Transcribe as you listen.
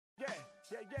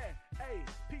Hey,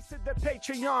 piece of the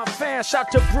Patreon fan, shout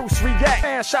to Bruce React,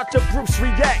 fan, shout to Bruce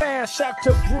React, fan, shout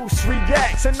to Bruce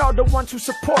Reacts, and all the ones who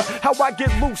support how I get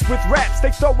loose with raps.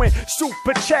 They throwing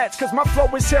super chats, cause my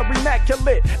flow is here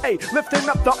immaculate. Hey, lifting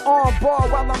up the arm bar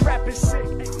while I'm rapping sick.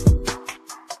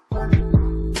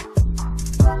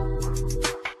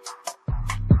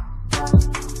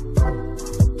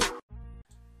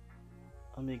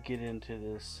 Let me get into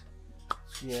this.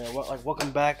 Yeah,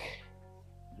 welcome back.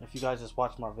 If you guys just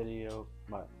watched my video,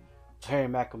 my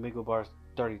Mack Omegle bar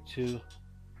 32,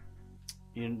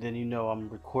 then you know I'm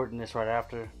recording this right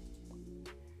after.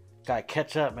 Gotta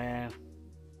catch up, man.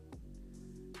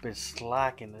 Been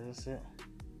slacking, is it?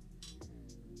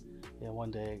 Yeah, one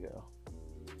day ago.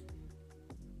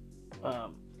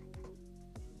 But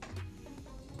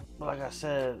like I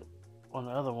said on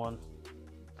the other one,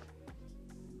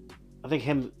 I think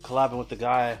him collabing with the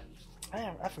guy,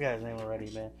 I forgot his name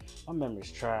already, man. My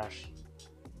memory's trash.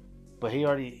 But he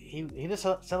just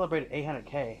celebrated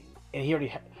 800K, and he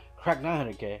already cracked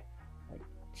 900K. Like,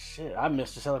 shit, I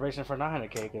missed the celebration for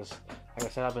 900K because, like I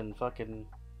said, I've been fucking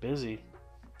busy.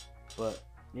 But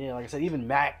yeah, like I said, even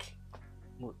Mack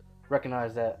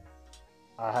recognized that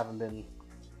I haven't been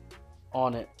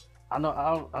on it. I'm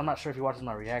not sure if he watches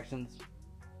my reactions,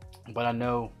 but I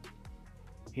know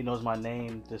he knows my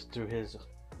name just through his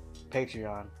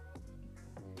Patreon.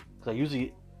 Cause I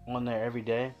usually on there every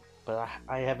day, but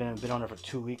I haven't been on there for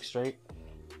 2 weeks straight.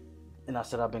 And I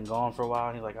said I've been gone for a while,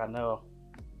 and he's like, I know,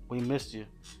 we missed you.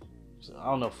 So I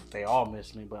don't know if they all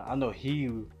missed me, but I know he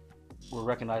will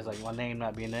recognize like my name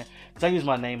not being there. Cause I use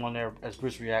my name on there as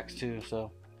Bruce Reacts too,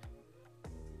 so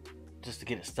just to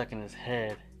get it stuck in his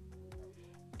head.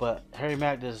 But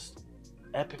Mack does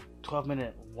epic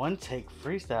 12-minute one-take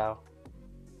freestyle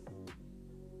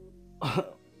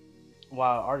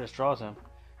while artist draws him.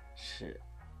 Shit,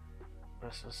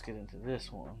 let's get into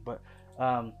this one. But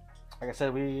like I said,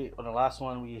 on the last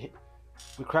one we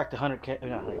cracked 100K.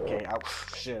 Not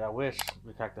 100K. Shit, I wish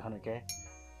we cracked 100K.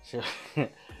 Shit,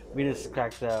 we just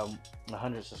cracked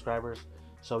 100 subscribers.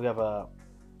 So we have a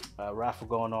raffle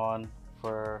going on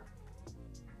for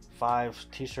 5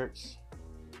 t-shirts.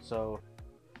 So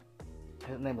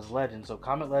his name is Legend. So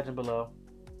comment Legend below.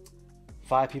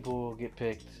 5 people will get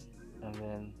picked, and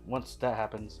then once that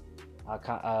happens,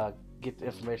 I'll get the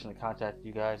information to contact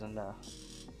you guys and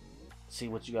see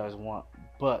what you guys want.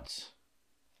 But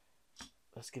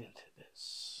let's get into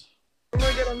this.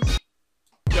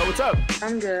 Yo, what's up?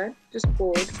 I'm good. Just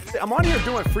bored. I'm on here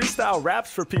doing freestyle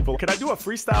raps for people. Can I do a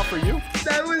freestyle for you?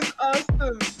 That was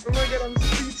awesome. Oh my god, I'm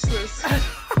speechless.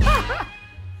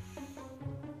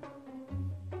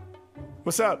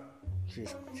 What's up?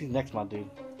 She's next, my dude.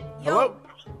 Hello?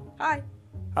 Hi.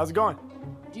 How's it going?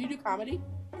 Do you do comedy?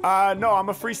 No, I'm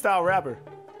a freestyle rapper.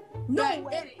 No,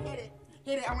 hit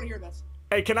it. I want to hear this.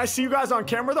 Hey, can I see you guys on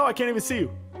camera though? I can't even see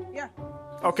you. Yeah.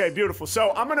 Okay, beautiful.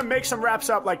 So I'm gonna make some raps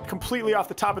up like completely off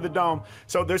the top of the dome.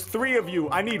 So there's 3 of you.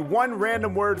 I need one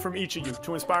random word from each of you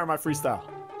to inspire my freestyle.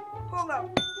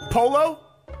 Polo. Polo?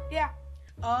 Yeah.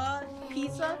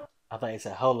 Pizza. I thought you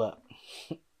said hold up.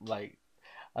 Like,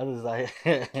 I was like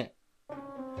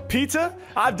Pizza?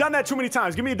 I've done that too many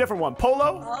times. Give me a different one.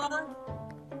 Polo?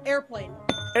 Airplane.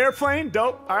 Airplane?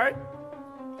 Dope. All right.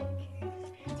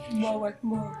 Mower.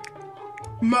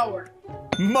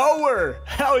 Mower.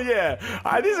 Hell yeah.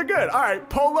 All right, these are good. All right,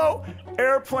 polo,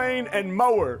 airplane, and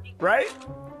mower, right?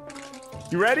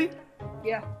 You ready?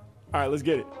 Yeah. All right, let's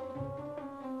get it.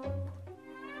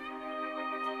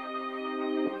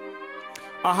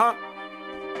 Uh-huh.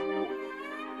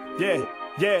 Yeah.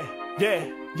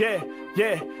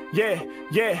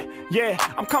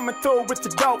 I'm coming through with the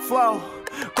dope flow.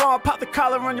 Go and pop the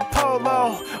collar on your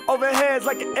polo. Overheads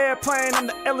like an airplane, I'm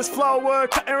the illest flower.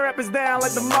 Cutting rappers down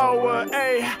like the mower.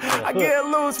 Ayy, I get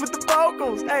loose with the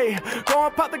vocals. Ayy, go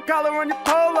and pop the collar on your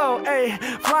polo. Ayy,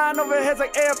 flying overheads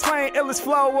like airplane, illest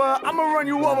flower. I'ma run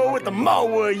you over with the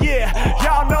mower. Yeah,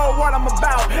 y'all know what I'm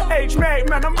about. H-Mack,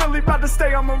 man, I'm really about to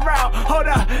stay on my route. Hold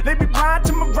up, they be blind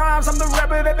to my rhymes. I'm the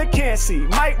rapper that they can't see.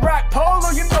 Might rock polo,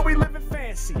 you know we living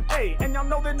fancy. Ayy, and y'all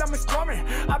know that I'm exploring.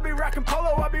 I be rocking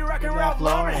polo, I be rocking Ralph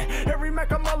Lauren. Every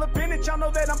Mac, I'm all up in it. Y'all know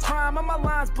that I'm prime. And my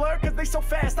lines blur cause they so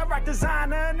fast. I rock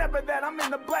designer. Never that I'm in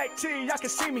the black tee. Y'all can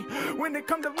see me. When it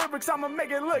come to lyrics, I'ma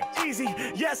make it look easy.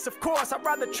 Yes, of course, I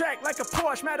ride the track like a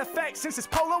Porsche. Matter of fact, since it's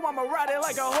polo, I'ma ride it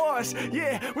like a horse.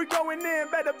 Yeah, we going in,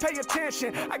 better pay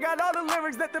attention. I got all the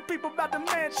lyrics that the people about to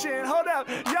mention. Hold up,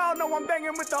 y'all know I'm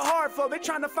banging with the hard flow. They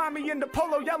trying to find me in the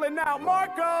polo, yelling out,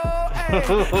 Marco. Hey,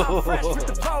 I'm fresh with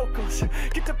the vocals.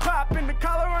 Get the pop in the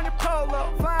collar on your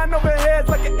polo. Flying overhead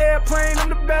like an airplane, I'm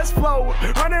the best flower.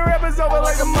 Running rappers over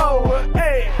like a mower.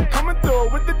 Hey, coming through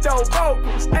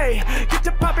Ayy, get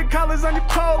your poppin' collars on your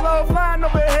polo, flying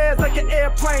over heads like an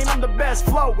airplane. I'm the best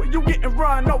flower. You getting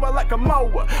run over like a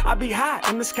mower. I be high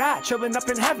in the sky, chillin' up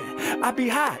in heaven. I be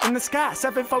high in the sky,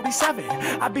 747.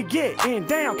 I be getting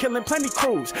down, killing plenty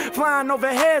crews, flying over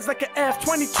heads like an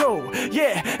F-22.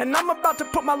 Yeah, and I'm about to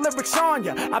put my lyrics on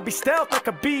ya. I be stealth like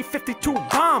a B-52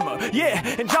 bomber. Yeah,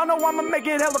 and y'all know I'ma make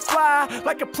it hella fly,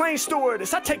 like a plane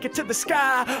stewardess. I take it to the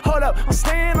sky. Hold up, I'm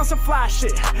staying on some fly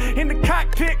shit. In the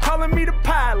cockpit, calling me the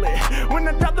pilot. When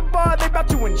I drop the bar, they about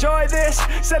to enjoy this.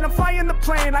 Said I'm flying the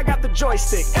plane, I got the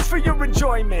joystick. It's for your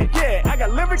enjoyment. Yeah, I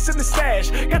got lyrics in the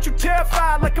stash. Got you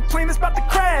terrified like a plane that's about to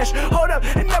crash. Hold up,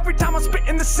 and every time I'm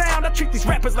spitting the sound, I treat these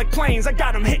rappers like planes. I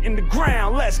got them hitting the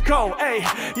ground. Let's go, ayy.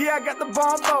 Yeah, I got the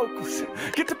bomb vocals.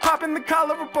 Get to popping the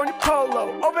collar up on your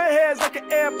polo. Overheads like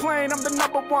an airplane, I'm the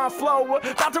 #1 flower.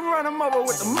 About to run them over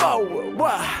with the mower.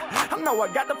 What? I know I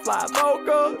got the fly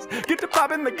vocals. Get to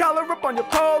popping the collar up on your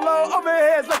polo.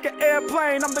 Overheads like an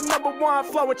airplane, I'm the #1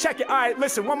 flower. Check it, alright,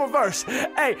 listen, one more verse.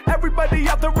 Hey, everybody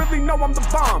out there really know I'm the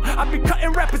bomb. I be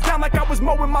cutting rappers down like I was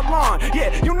mowing my lawn.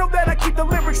 Yeah, you know that I keep the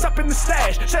lyrics up in the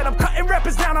stash. Said I'm cutting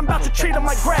rappers down, I'm about to treat them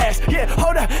like grass. Yeah,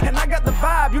 hold up, and I got the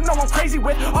vibe, you know I'm crazy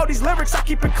with all these lyrics. I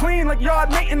keep it clean like yard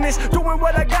maintenance. Doing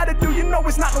what I gotta do, you know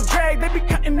it's not no drag. They be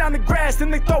cutting down the grass,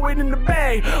 then they throw it in the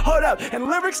bag. Hold up, and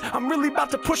lyrics, I'm really about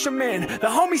to push them in. The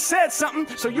homie said something,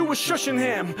 so you was shushing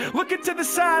him. Looking to the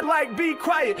side like be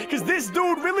quiet, cause this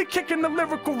dude really kicking the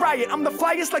lyrical riot. I'm the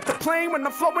flyest like the plane when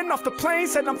I'm flowing off the plane.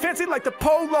 Said I'm fancy like the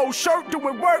polo shirt,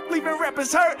 doing work, leaving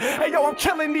rappers hurt. Hey yo, I'm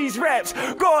killing these raps.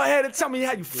 Go ahead and tell me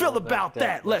how you feel about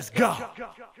that. Let's go.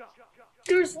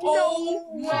 There's no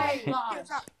way.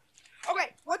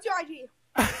 Okay, what's your IG?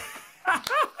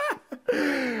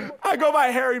 I go by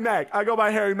Harry Mack. I go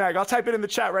by Harry Mack. I'll type it in the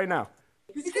chat right now.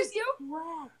 Is this you?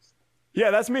 Yeah,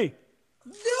 that's me.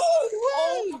 No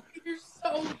way! Oh, you're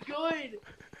so good.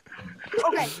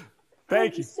 Okay.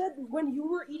 Thank you. He said when you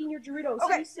were eating your Doritos,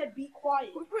 Okay. he said be quiet.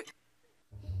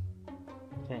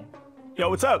 Okay. Yo,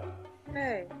 what's up?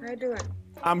 Hey, how you doing?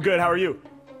 I'm good. How are you?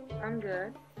 I'm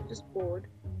good. Just bored.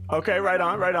 Okay, right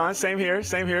on, right on. Same here,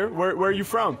 same here. Where are you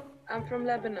from? I'm from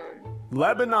Lebanon.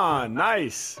 Lebanon.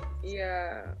 Nice.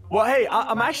 Yeah. Well, hey,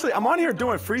 I'm on here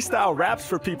doing freestyle raps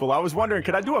for people. I was wondering,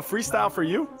 could I do a freestyle for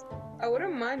you? I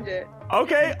wouldn't mind it.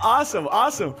 Okay, awesome,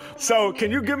 awesome. So, can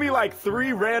you give me like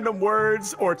 3 random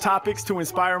words or topics to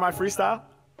inspire my freestyle?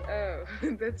 Oh,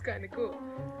 that's kind of cool.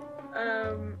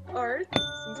 Art,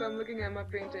 since I'm looking at my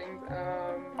paintings.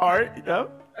 Art,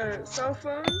 yep. Cell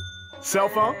phone. Cell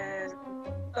phone. And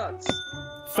thoughts.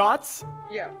 Thoughts?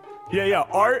 Yeah. Yeah.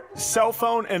 Art, cell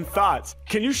phone, and thoughts.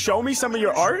 Can you show me some of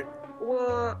your art?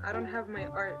 Well, I don't have my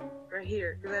art right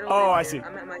here because I don't. Oh, live I here. see.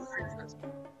 I'm at my friend's house.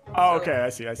 Oh, So, okay, I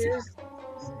see.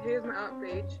 Here's my art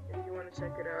page if you want to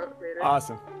check it out later.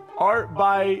 Awesome. Art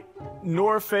by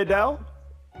Noor Fadel?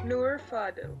 Noor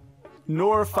Fadel.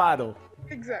 Noor Fadel.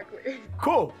 Exactly.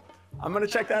 Cool. I'm gonna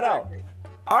check that out.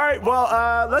 All right,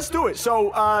 well, let's do it. So,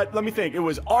 let me think. It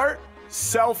was art,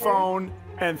 cell phone,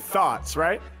 and thoughts,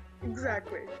 right?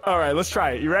 Exactly. All right, let's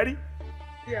try it. You ready?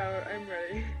 Yeah, I'm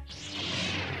ready.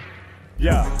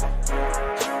 Yeah.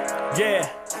 Okay.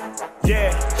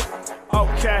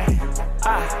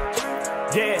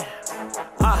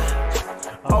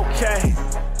 Okay.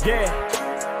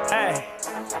 Hey.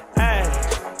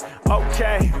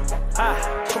 Okay.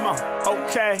 Come on.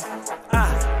 Okay.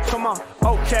 Come on.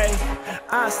 Okay.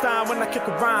 Einstein when I kick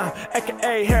a rhyme,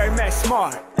 aka Harry Mack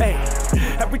Smart. Hey.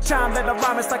 Every time that I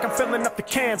rhyme, it's like I'm filling up the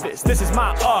canvas. This is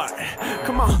my art.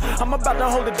 Come on, I'm about to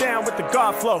hold it down with the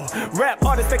God flow. Rap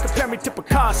artists, they compare me to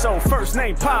Picasso. First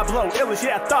name Pablo, illest,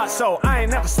 yeah, I thought so. I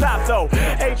ain't never stopped though.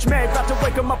 H-Man, about to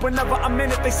wake them up whenever I'm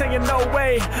in it. They saying no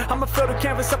way. I'ma fill the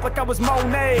canvas up like I was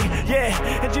Monet.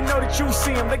 Yeah, and you know that you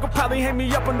see them. They gon' probably hang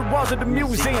me up on the walls of the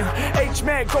museum.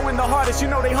 H-Man, going the hardest. You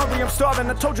know they hungry, I'm starving.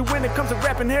 I told you when it comes to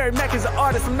rapping, Harry Mack is an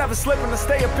artist. I'm never slipping, I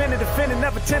stay up in it, defending,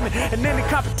 never timid. And any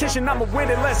competition, I'ma win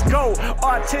it. Let's go.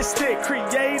 Artistic,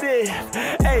 creative.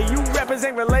 Hey, you rappers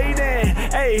ain't relating.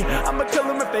 Hey, I'ma kill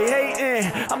them if they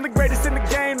hating. I'm the greatest in the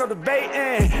game, no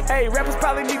debating. Hey, rappers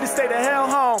probably need to stay the hell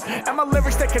home. And my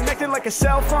lyrics stay connected like a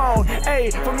cell phone.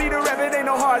 Hey, for me to rap it ain't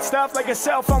no hard stuff. Like a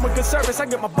cell phone with good service, I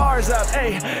get my bars up.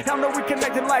 Hey, I know we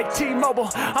connected like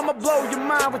T-Mobile. I'ma blow your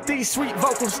mind with these sweet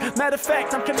vocals. Matter of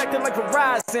fact, I'm connected like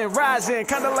Verizon, rising,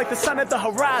 kinda like the sun at the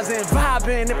horizon.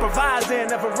 Vibing, improvising,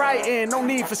 never writing, no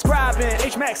need for scribing. thriving,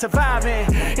 H-Mack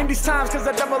surviving. In these times, cause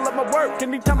I double up my work.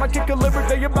 Anytime I kick a lyric,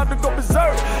 they about to go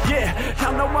berserk. Yeah,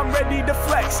 I know I'm ready to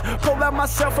flex. Pull out my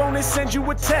cell phone and send you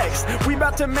a text. We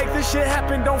about to make this shit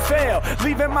happen, don't fail.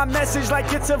 Leaving my message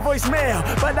like it's a voicemail.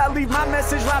 But I leave my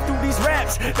message live through these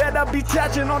raps that I'll be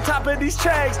touching on top of these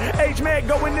tracks. H-Mack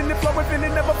going in the flow and it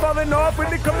never falling off.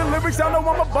 When it comes to lyrics, I know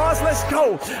I'm a boss, let's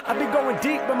go. I be going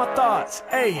deep with my thoughts,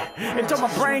 ayy, until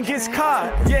my brain gets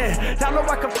caught. Yeah, I know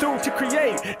I come through to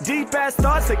create deep ass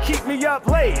thoughts that keep me up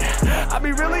late. I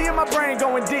be really in my brain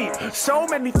going deep. So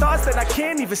many thoughts that I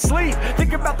can't even sleep.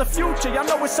 Think about the future, y'all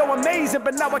know it's so amazing.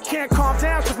 But now I can't calm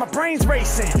down cause my brain's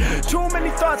racing. Too many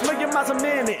thoughts, million miles a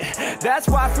minute. That's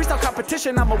why freestyle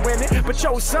competition, I'ma win it. But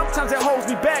yo, sometimes it holds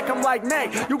me back. I'm like,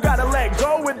 Mack, you gotta let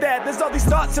go with that. There's all these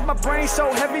thoughts in my brain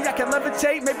so heavy I can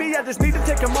levitate. Maybe I just need to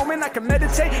take a moment, I can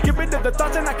meditate. Get rid of the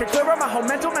thoughts and I can clear up my whole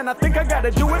mental. Man, I think I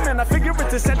gotta do it, man, I figure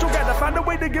it's essential. Gotta find a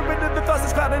way to get rid of the thoughts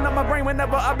that's clouding up my brain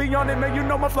whenever I be on it. Man, you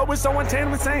know my flow is so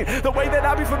intense, insane. The way that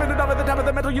I be flipping it up at the top of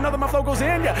the metal, you know that my flow goes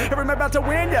in ya. Every man about to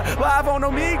win ya. Live on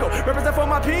Omegle, represent for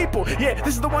my people. Yeah,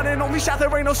 this is the one and only shot,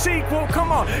 there ain't no sequel.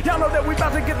 Come on, y'all know that we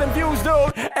about to get them views,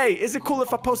 dude. Hey, is it cool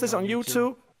if I post this on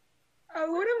YouTube? I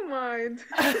wouldn't mind.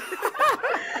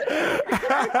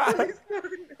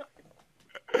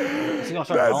 That's amazing. That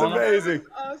was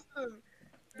awesome.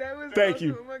 That was Thank awesome.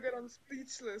 you. Oh my god, I'm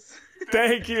speechless.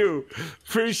 Thank you.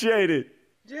 Appreciate it.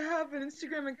 Do you have an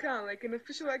Instagram account, like an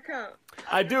official account?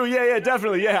 I do, yeah,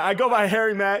 definitely. Yeah, I go by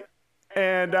Harry Mack.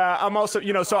 And I'm also,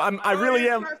 you know, so I really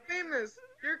am. You're quite famous.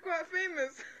 You're quite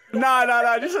famous.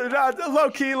 No, just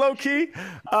low key. Well,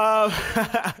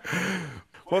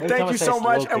 thank you so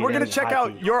much. And we're going to check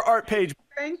out your art page.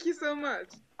 Thank you so much.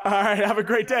 All right, have a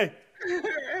great day.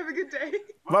 Have a good day.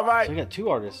 Bye-bye. So we got 2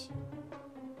 artists.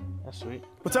 That's sweet.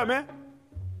 What's up, man?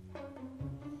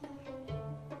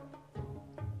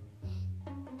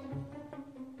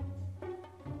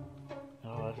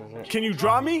 Oh, that's it. Can you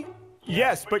draw me?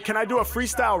 Yes, but can I do a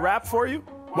freestyle rap for you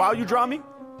while you draw me?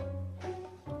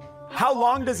 How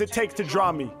long does it take to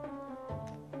draw me?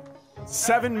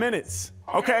 7 minutes.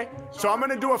 Okay, so I'm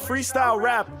gonna do a freestyle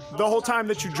rap the whole time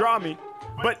that you draw me.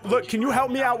 But look, can you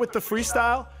help me out with the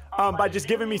freestyle by just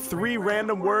giving me 3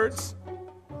 random words?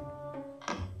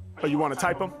 Oh, you wanna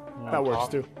type them? That works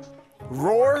too.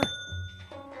 Roar,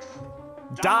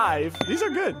 dive, these are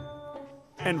good,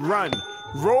 and run.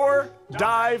 Roar,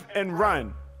 dive, and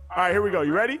run. All right, here we go.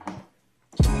 You ready?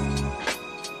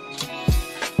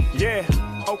 Yeah,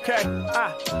 okay,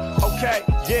 okay,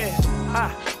 yeah,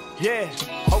 yeah,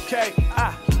 okay,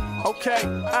 okay,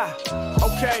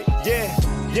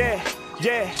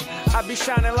 yeah. I be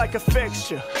shining like a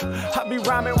fixture. I be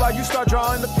rhyming while you start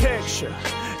drawing the picture.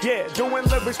 Yeah, doing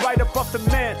lyrics right up off the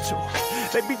mantle.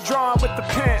 They be drawing with the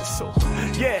pencil.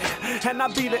 Yeah, and I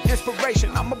be the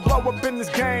inspiration. I'ma blow up in this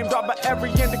game, draw by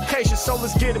every indication. So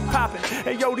let's get it poppin'.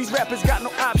 Hey yo, these rappers got no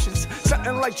options.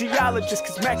 Something like geologists,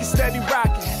 cause Mack is steady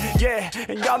rockin'. Yeah,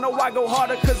 and y'all know I go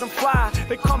harder cause I'm fly.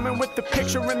 They coming with the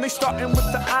picture and they starting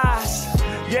with the eyes.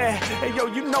 Yeah, hey yo,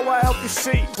 you know I help you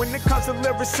see. When it comes to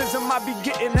lyricism, I be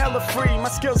getting hella free. My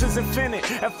skills is infinite.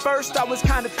 At first I was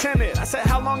kinda timid. I said,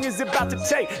 how long is it about to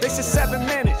take? They said 7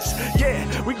 minutes.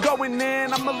 Yeah, we going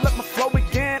in, I'ma let my flow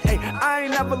again. Hey, I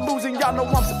ain't never losing, y'all know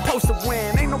I'm supposed to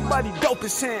win. Ain't nobody dope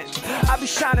as him. I be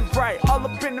shining bright, all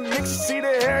up in the mix. You see the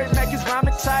Harry Mack is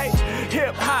rhyming tight.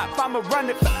 Hip hop, I'ma run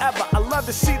it forever. I love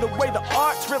to see the way the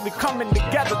art's really coming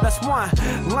together. That's one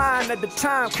line at a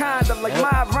time, kinda like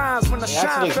my rhymes when I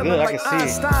shine. Feeling like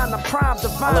Einstein, I'm prime,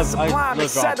 divine, sublime,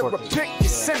 etc. Pick your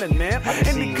synonym.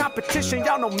 Any competition,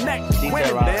 y'all know Mack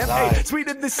winning them. Hey,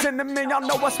 sweeter than cinnamon, y'all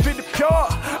know I spit it pure.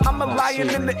 I'm a lion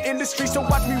in the industry, so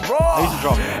watch me roar.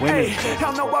 Hey,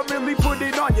 y'all know I really put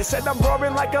it on you. Said I'm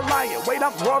roaring like a lion. Wait,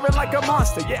 I'm roaring like a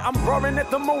monster. Yeah, I'm roaring at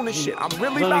the moon and shit. I'm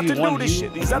really about to do this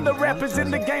shit. These other rappers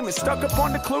in the game is stuck up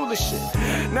on the clueless shit.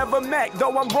 Never Mack,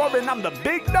 though I'm roaring, I'm the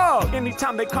big dog.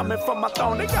 Anytime they coming from my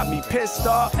throne, they got me pissed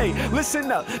off. Hey,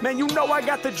 listen up, man, you know I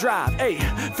got the drive. Hey,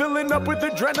 filling up with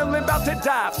adrenaline, about to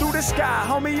dive through the sky.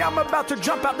 Homie, I'm about to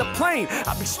jump out the plane.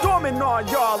 I be storming on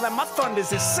y'all and my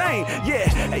thunder's insane. Yeah,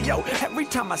 hey yo, every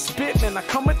time I spit, man, I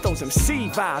come with those MC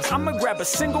vibes. I'ma grab a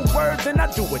single word, then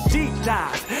I do a deep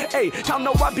dive. Hey, y'all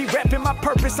know I be rapping my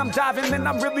purpose. I'm diving and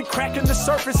I'm really cracking the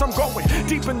surface. I'm going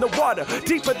deep in the water,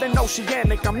 deeper than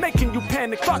oceanic. I'm making you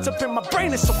panic, thoughts up in my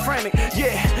brain is so frantic.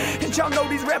 Yeah, and y'all know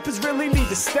these rappers really need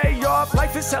to stay off.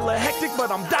 Life is hella hectic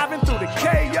but I'm diving through the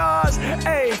chaos.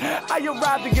 Hey, I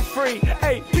arrived to get free.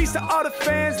 Hey, peace to all the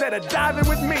fans that are diving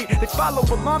with me. They follow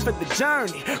along for the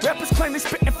journey. Rappers claim they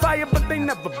spitting fire, but they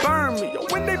never burn me. Yo,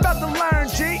 when they about to learn,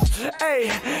 G? Hey,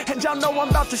 and y'all know I'm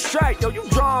about to strike. Yo, you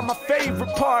drawing my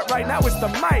favorite part right now is the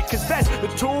mic, cause that's the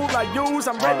tool I use.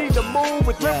 I'm ready to move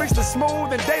with lyrics to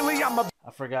smooth, and daily I'm a...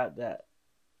 I forgot that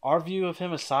our view of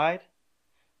him is side,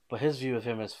 but his view of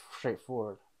him is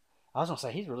straightforward. I was gonna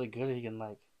say he's really good. He can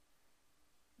like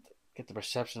get the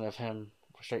perception of him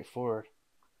straightforward,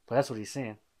 but that's what he's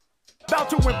saying. About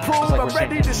to improve, I'm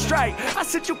ready to strike. I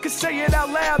said you can say it out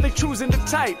loud, they choosing to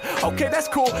type. Okay, that's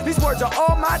cool, these words are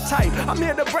all my type. I'm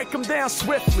here to break them down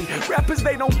swiftly. Rappers,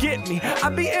 they don't get me. I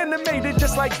be animated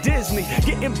just like Disney,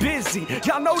 getting busy.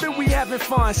 Y'all know that we having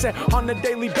fun. Said on a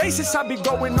daily basis, I be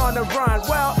going on a run.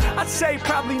 Well, I'd say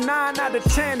probably 9 out of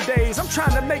 10 days. I'm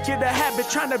trying to make it a habit,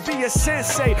 trying to be a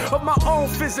sensei of my own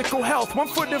physical health. One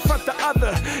foot in front the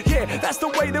other. Yeah, that's the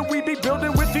way that we be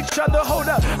building with each other. Hold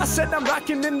up, I said I'm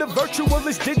rocking in the virtual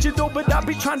is digital, but I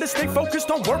be trying to stay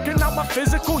focused on working out my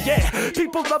physical. Yeah,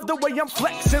 people love the way I'm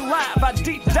flexing live. I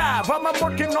deep dive while I'm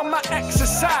working on my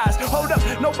exercise. Hold up,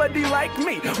 nobody like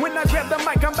me. When I grab the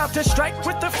mic, I'm about to strike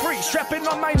with the free, strapping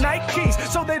on my Nikes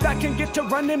so that I can get to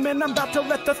running. Man, I'm about to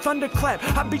let the thunder clap.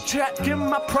 I be tracking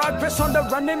my progress on the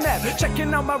running app,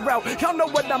 checking out my route. Y'all know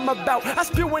what I'm about. I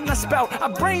spew and I spout. I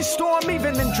brainstorm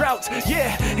even in droughts.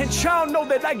 Yeah, and y'all know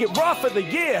that I get raw for the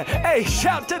year. Hey,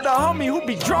 shout to the homie who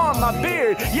be drawing my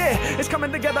beard. Yeah, it's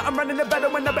coming together. I'm running it better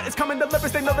whenever it's coming to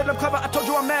lyrics. They know that I'm clever. I told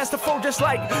you I'm masterful, just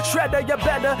like Shredder. You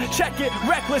better check it.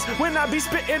 Reckless when I be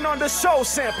spitting on the soul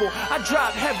sample. I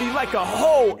drop heavy like a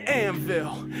whole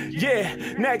anvil. Yeah,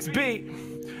 next beat.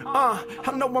 I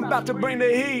know I'm about to bring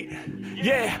the heat.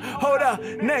 Yeah, hold up,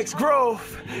 next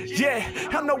groove. Yeah,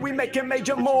 I know we making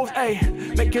major moves,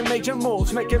 ayy. Making major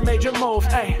moves, making major moves,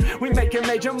 ayy. We making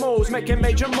major moves, making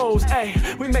major moves,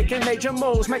 ayy. We making major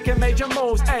moves, making major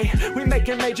moves, ayy. We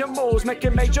making major moves,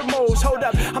 making major moves. Hold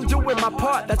up, I'm doing my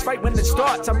part, that's right when it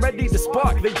starts. I'm ready to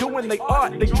spark, they doing they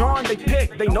art. They drawing, they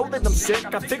pick, they know that I'm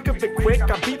sick. I think of it quick,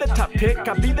 I be the top pick,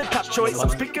 I be the top choice. I'm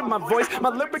speaking my voice, my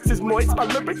lyrics is moist, my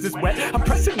lyrics is wet. I'm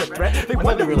pressing the threat, they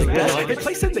want it really best. They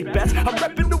placing they best, I'm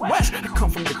repping the west. I come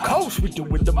from the coast, we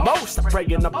doing the most. I'm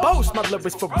bragging the boast, my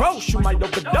lyrics ferocious. You might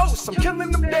overdose, I'm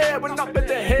killing them dead. When up at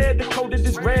the head, the coded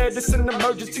is red. It's an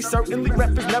emergency, certainly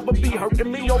rappers never be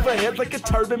hurting me overhead like a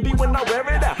turban be when I wear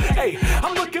it out. Hey,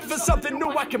 I'm looking for something new,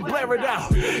 I can blare it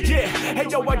out. Yeah, hey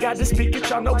yo, I got to speak it.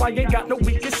 Y'all know I ain't got no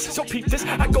weakest, so peep this,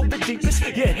 I go the deepest.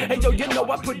 Yeah, hey yo, you know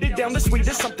I put it down the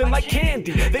sweetest, something like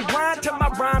candy. They grind to my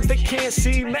rhymes, they can't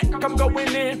see. Mack, I'm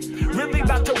going in, really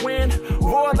about to win.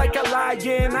 Roar like a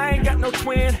lion, I ain't got no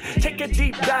twin. Take a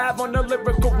deep dive on the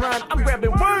lyrical run. I'm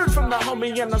grabbing words from the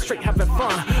homie and I'm straight having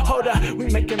fun. Hold up, we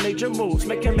making major moves,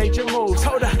 making major moves.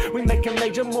 Hold up, we making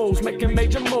major moves, making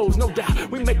major moves. No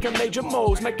doubt, we making major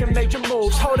moves, making major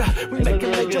moves. Hold up, we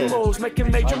making major moves,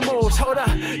 making major moves. Hold up,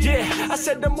 yeah, I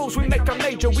said the moves we make are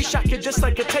major. We shock you just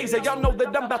like a taser. Y'all know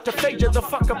that I'm about to fade you. The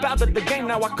fuck about it, the game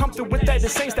now. I come through with that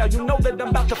insane style. You know that I'm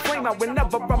about to flame out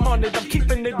whenever I'm on it. I'm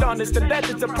keeping it honest, and that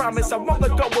is a promise. I won't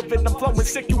let go of it. I'm flowing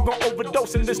sick, you gon'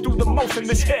 overdose in this, do the most in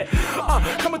this hit.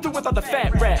 Coming through with all the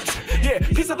fat raps. Yeah,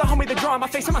 piece of the homie that drawing my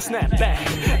face and my snapback.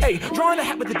 Hey, drawing a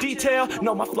hat with the detail.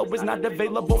 No, my flow is not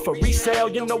available for resale.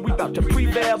 You know we about to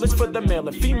prevail. It's for the male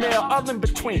and female, all in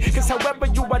between. Cause however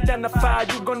you identify,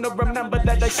 you gonna remember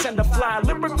that I send a fly.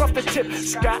 Lyric off the tip,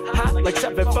 sky high like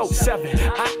 747.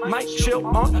 I might chill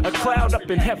on a cloud up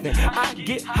in heaven. I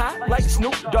get high like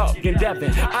Snoop Dogg and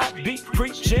Devin. I be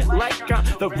preaching like I'm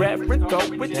the Reverend. Throw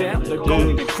it down, the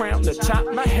golden crown, the top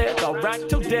of my head. I'll rock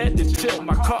till dead until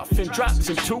my coffin drops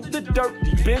into the dirt.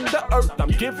 Deep in the earth, I'm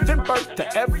giving birth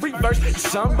to every verse.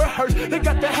 It's unrehearsed, they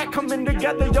got the hat coming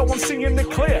together. Yo, I'm singing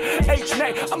it clear.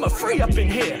 H-Nack, I'ma free up in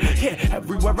here. Yeah,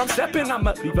 everywhere I'm stepping,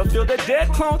 I'ma leave a field of dead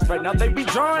clones. Right now they be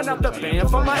drawing out the band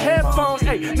for my headphones.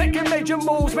 Hey, making major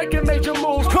moves, making major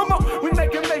moves. Come on, we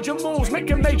making major moves,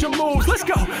 making major moves. Let's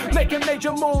go, making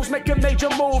major moves, making major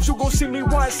moves. You gon' see me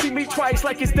once, see me twice,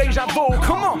 like it's deja vu.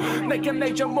 Come on, making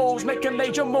major moves, making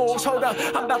major moves. Hold up,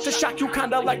 I'm about to shock you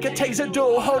kinda like a taser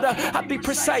dude. Hold up, I be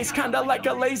precise, kinda like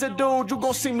a laser dude. You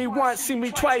gon' see me once, see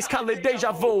me twice, call it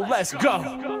deja vu. Let's go.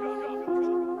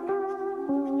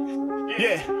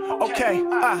 Yeah, okay,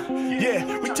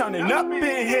 yeah, we turning up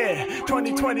in here.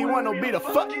 2021 will be the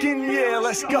fucking year.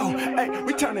 Let's go. Hey,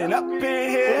 we turning up in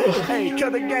here. Hey,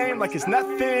 kill the game like it's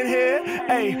nothing here.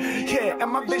 Hey, yeah,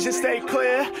 and my vision stay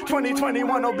clear.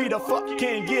 2021 will be the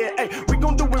fucking year. Hey, we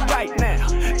gon' do it right now.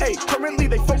 Hey, currently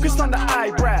they focused on the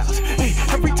eyebrows. Hey,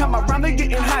 every time I rhyme they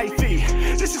getting hyphy.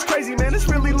 This is crazy, man. It's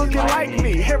really looking like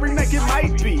me. Harry Mack it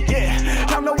might be. Yeah,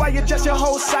 don't know why you adjust your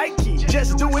whole psyche.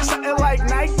 Just doing something like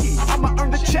Nike. I'ma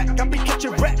earn the check. I be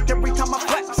catching wrecked every time I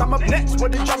flex. I'm up next.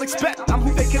 What did y'all expect? I'm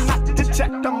who they cannot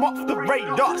detect. I'm off the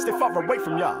radar. Stay far away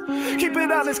from y'all. Keep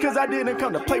it honest, cause I didn't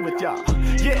come to play with y'all.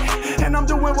 Yeah, and I'm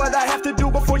doing what I have to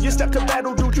do before you step to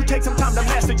battle, dude. You take some time to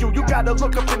master you. You gotta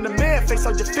look up in the mirror, face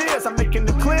all your fears. I'm making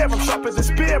it clear. I'm sharp as a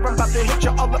spear. I'm about to hit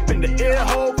you all up in the ear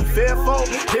hole. Be fearful.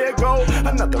 Here go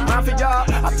another round for y'all.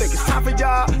 I think it's time for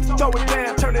y'all to throw it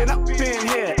down, turn it up in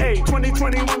here. Hey,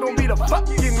 2021 gon' be the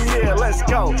fucking year. Let's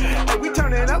go. Hey, we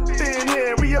turning up in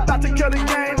here. We about to kill the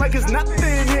game like it's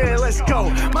nothing here. Let's go.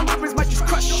 My lyrics might just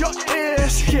crush your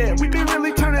ears. Yeah, we be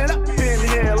really turning up in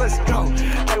here. Let's go.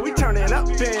 Hey, we turning up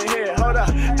in here. Hold up.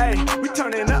 Hey, we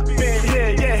turning up in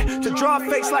here. Yeah, to draw a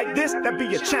face like this, that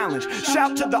be a challenge.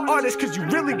 Shout to the artist, cause you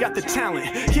really got the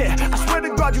talent. Yeah, I swear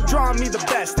to God, you drawing me the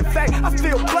best. In fact, I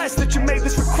feel blessed that you made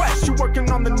this request. You working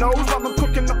on the nose while I'm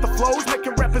cooking up the flows,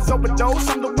 making rappers overdose.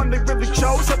 I'm the one they really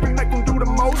chose. Every night gon' do the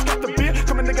most. Got the beer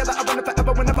coming together. I run it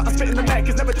forever whenever I'm spitting the Mac.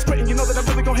 It's never just quitting. You know that I'm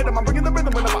really gon' hit them. I'm bringing the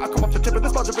rhythm whenever I come off the tip of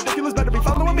this budget. Ridiculous, better be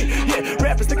following me. Yeah,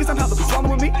 rappers thinking somehow they'll be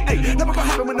swallowing me. Hey, never gonna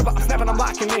happen whenever I'm snapping. I'm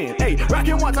locking in. Hey,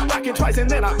 rocking once, I'm rocking twice, and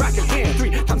then I rock again.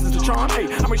 3 times is the charm. Hey,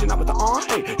 I'm reaching out with the arm.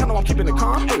 Hey, y'all know I'm keeping it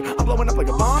calm. Hey, I'm blowing up like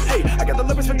a bomb. Hey, I got the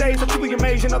lyrics for days. I'm truly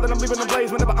amazed. You know that I'm leaving them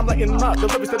blaze whenever I'm letting them up. The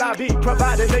lyrics that I be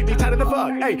provided, they be tight of the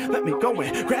fuck. Hey, let me go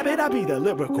in, grab it. I be the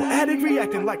lyrical addict,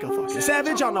 reacting like a fucking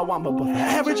savage. Y'all know I'm above the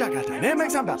average. I got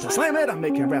dynamics. I'm about to slam it. I'm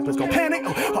making rappers go panic.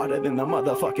 Oh, harder than the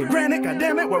motherfucking granite. God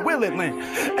damn it, where will it land?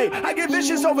 Hey, I get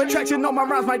vicious over tracks. You know my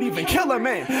rhymes might even kill a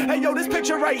man. Hey, yo, this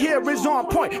picture right here is on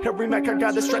point. Every Mac I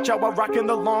gotta stretch out while rocking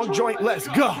the long joint. Let's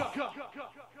go.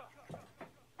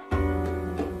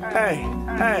 Hey,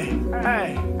 hey,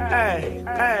 hey, hey,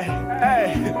 hey,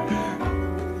 hey.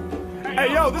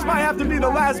 Hey, yo, this might have to be the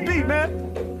last beat, man.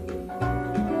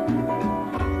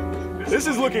 This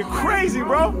is looking crazy,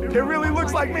 bro. It really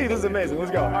looks like me. This is amazing.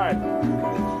 Let's go. All right.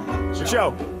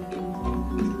 Show.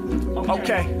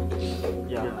 Okay.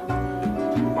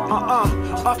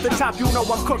 Off the top, you know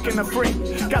I'm cooking a freak.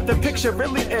 Got the picture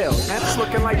really ill, man. It's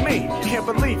looking like me. Can't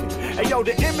believe it. Hey, yo,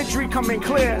 the imagery coming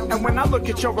clear. And when I look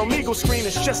at your Omegle screen,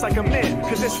 it's just like a mirror.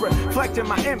 Cause it's reflecting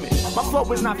my image. My flow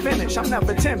is not finished. I'm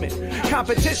never timid.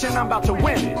 Competition, I'm about to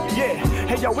win it. Yeah.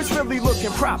 Hey, yo, it's really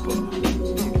looking proper.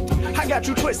 I got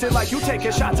you twisted like you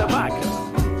taking shots of vodka.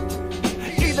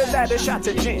 Either that or shots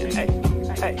of gin. Hey,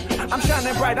 hey. I'm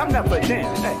shining bright. I'm never dim.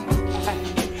 Hey, hey.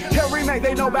 Harry Mack,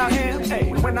 they know about him.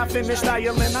 Hey, when I finish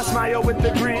styling, I smile with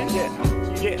the grin.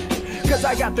 Yeah, yeah. Cause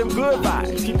I got them good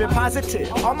vibes, keep it positive.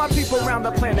 All my people around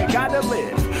the planet gotta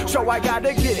live, so I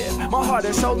gotta give my heart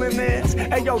and soul in this.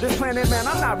 Hey yo, this planet, man,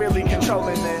 I'm not really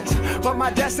controlling this, but my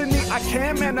destiny, I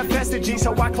can manifest it, G.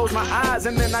 So I close my eyes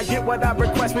and then I get what I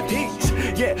request with ease.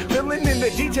 Yeah, filling in the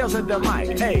details of the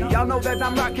mic. Hey, y'all know that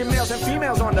I'm rocking males and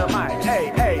females on the mic.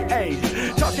 Hey, hey,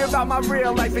 hey, talking about my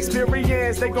real life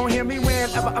experience. They gon' hear me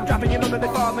whenever I'm dropping. You know that they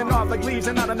falling off like leaves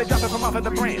and out, and they dropping from off of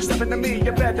the branch. Stepping to me,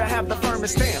 you better have the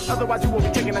firmest stance, otherwise you will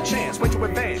be taking a chance. Wait to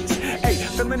advance. Hey,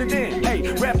 filling it in.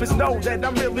 Hey, rappers know that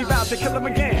I'm really about to kill them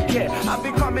again. Yeah, I'll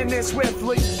be coming in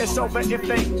swiftly. It's over if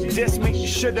they diss me.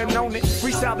 Should've known it.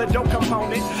 Freestyle the dope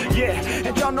component. Yeah,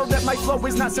 and y'all know that my flow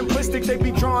is not simplistic. They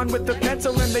be drawn with the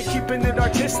pencil and they keeping it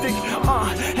artistic.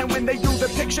 And when they do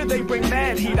the picture, they bring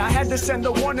mad heat. I had to send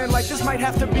a warning like this might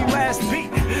have to be last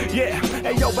beat. Yeah,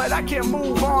 hey yo, but I can't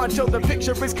move on till the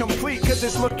picture is complete, cause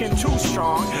it's looking too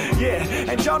strong. Yeah,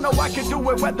 and y'all know I can do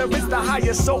it whether it's the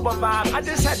higher sober vibe. I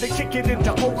just had to kick it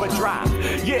into overdrive.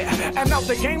 Yeah, and out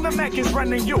the game, the Mac is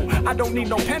running you. I don't need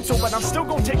no pencil, but I'm still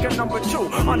gonna take a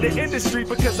 #2 on the industry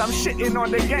because I'm shitting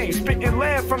on the game. Spitting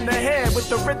lead from the head with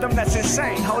the rhythm that's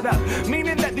insane. Hold up,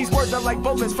 meaning that these words are like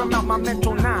bullets from out my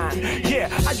mental 9. Yeah,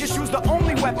 I just use the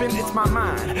only weapon, it's my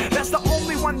mind. That's the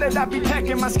only one that I be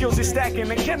packing. My skills is stacking,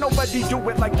 and can't nobody do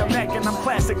it like the Mac. And I'm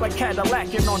classic like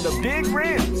Cadillacing on the big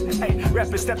rims. Hey,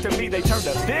 rappers step to me, they turn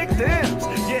to victims.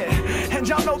 Yeah, and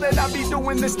y'all know that I be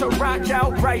doing this to rock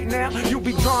out right now. You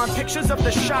be drawing pictures of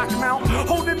the shock mount,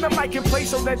 holding the mic in place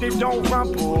so that it don't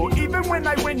rumble. Even when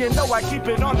I win, you know I keep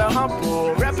it on the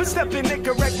humble. Rappers stepping in,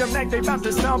 correct the Mac, they bout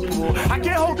to stumble. I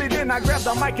can't hold it in, I grab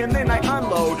the mic and then I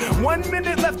unload. 1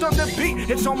 minute left on the beat,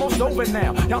 it's almost over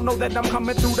now. Y'all know that I'm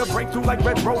coming through the breakthrough like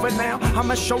Red Rover now.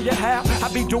 I'ma show you how.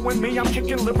 I be doing me, I'm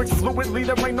kicking lyrics fluently.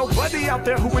 There ain't nobody out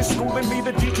there who is schooling me.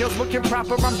 The details looking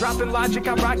proper, I'm dropping logic,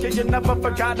 I'm rocking. You never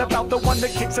forgot about the one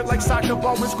that kicks it like soccer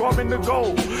ball and scoring the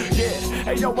goal. Yeah,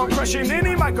 hey yo, I'm crushing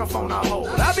any microphone I hold.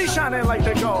 I be shining like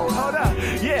the gold. Hold up,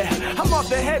 yeah, I'm off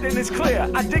the head and it's clear.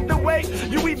 I dig the way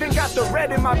you even got the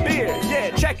red in my beard.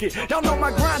 Yeah, check it. Y'all know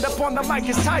my grind up on the mic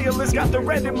is tireless. Got the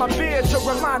red in my beard to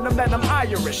remind them that I'm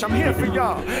Irish. I'm here for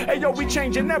y'all. Hey yo, we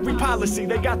changing every policy.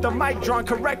 They got the mic drawn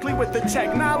correctly with the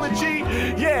technology.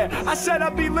 Yeah, I said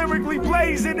I'd be lyrically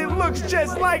blazing. It looks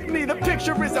just like me. The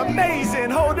picture is amazing.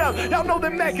 Hold up, y'all know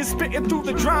that Mack is spitting through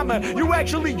the drama. You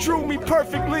actually drew me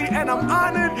perfectly and I'm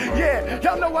honored. Yeah,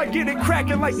 y'all know I get it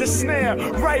cracking like the snare.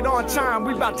 Right on time,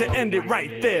 we about to end it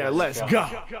right there. Let's go.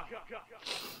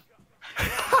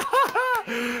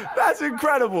 That's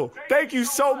incredible. Thank you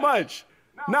so much.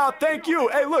 No, thank you.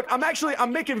 Hey, look, I'm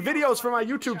making videos for my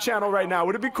YouTube channel right now.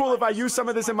 Would it be cool if I use some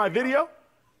of this in my video?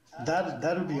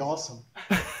 That would be awesome.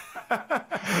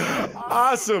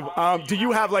 Awesome. Do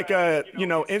you have like a,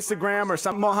 Instagram or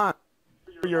something, Mohan,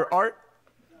 for your art?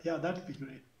 Yeah, that would be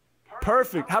great.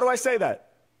 Perfect. How do I say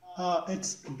that?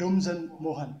 It's Dumzan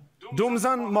Mohan.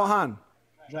 Dumzan Mohan.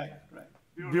 Right.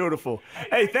 Beautiful.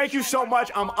 Hey, thank you so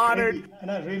much. I'm honored. And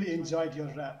I really enjoyed your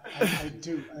rap. I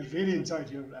do. I really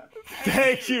enjoyed your rap.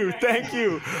 Thank you.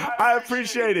 I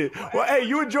appreciate it. Well, hey,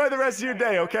 you enjoy the rest of your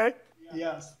day, okay?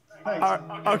 Yes. Thanks.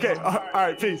 Okay. All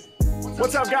right. Peace.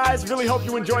 What's up, guys? Really hope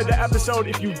you enjoyed the episode.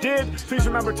 If you did, please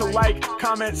remember to like,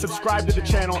 comment, subscribe to the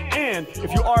channel. And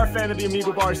if you are a fan of the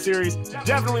Omegle Bar series,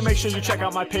 definitely make sure you check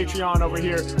out my Patreon over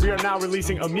here. We are now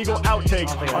releasing Omegle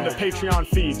outtakes on the Patreon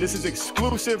feed. This is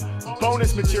exclusive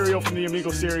bonus material from the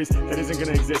Omegle series that isn't going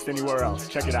to exist anywhere else.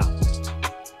 Check it out.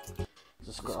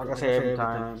 Like I say every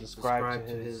time, subscribe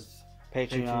to his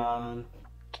Patreon.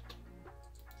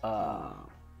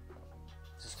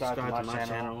 Subscribe to my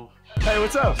channel. Hey,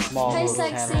 what's up? Small Hey, little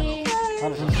sexy.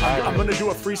 channel. I'm gonna do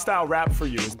a freestyle rap for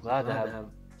you. Glad to have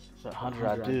 100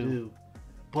 I do.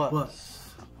 But like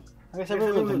I said,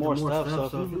 we're into more stuff.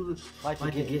 So if you like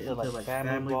to get into like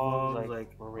family vlogs,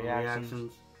 like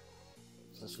reactions,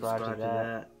 subscribe to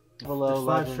that. Below,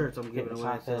 5 shirts I'm giving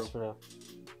away. For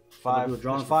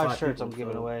the five shirts I'm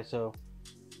giving away. So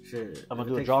I'm gonna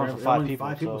do a drawing for 5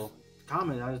 people. So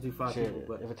comment, I just do 5 people.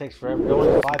 But if it takes forever,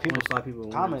 only 5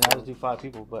 people. Comment, I just do 5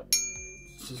 people. But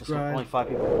subscribe. Only 5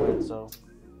 people will win. So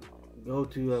go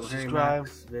to Harry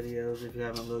Mack's videos if you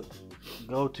haven't looked.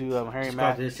 Go to Harry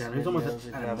Mack's to his channel. He's almost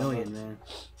at a million, man.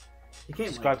 He can't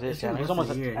subscribe to his channel. He's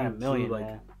almost at a million,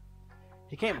 man.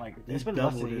 He came it's been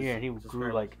less than a year, and he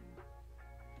grew like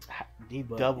he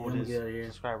doubled his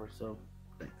subscribers. So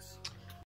thanks.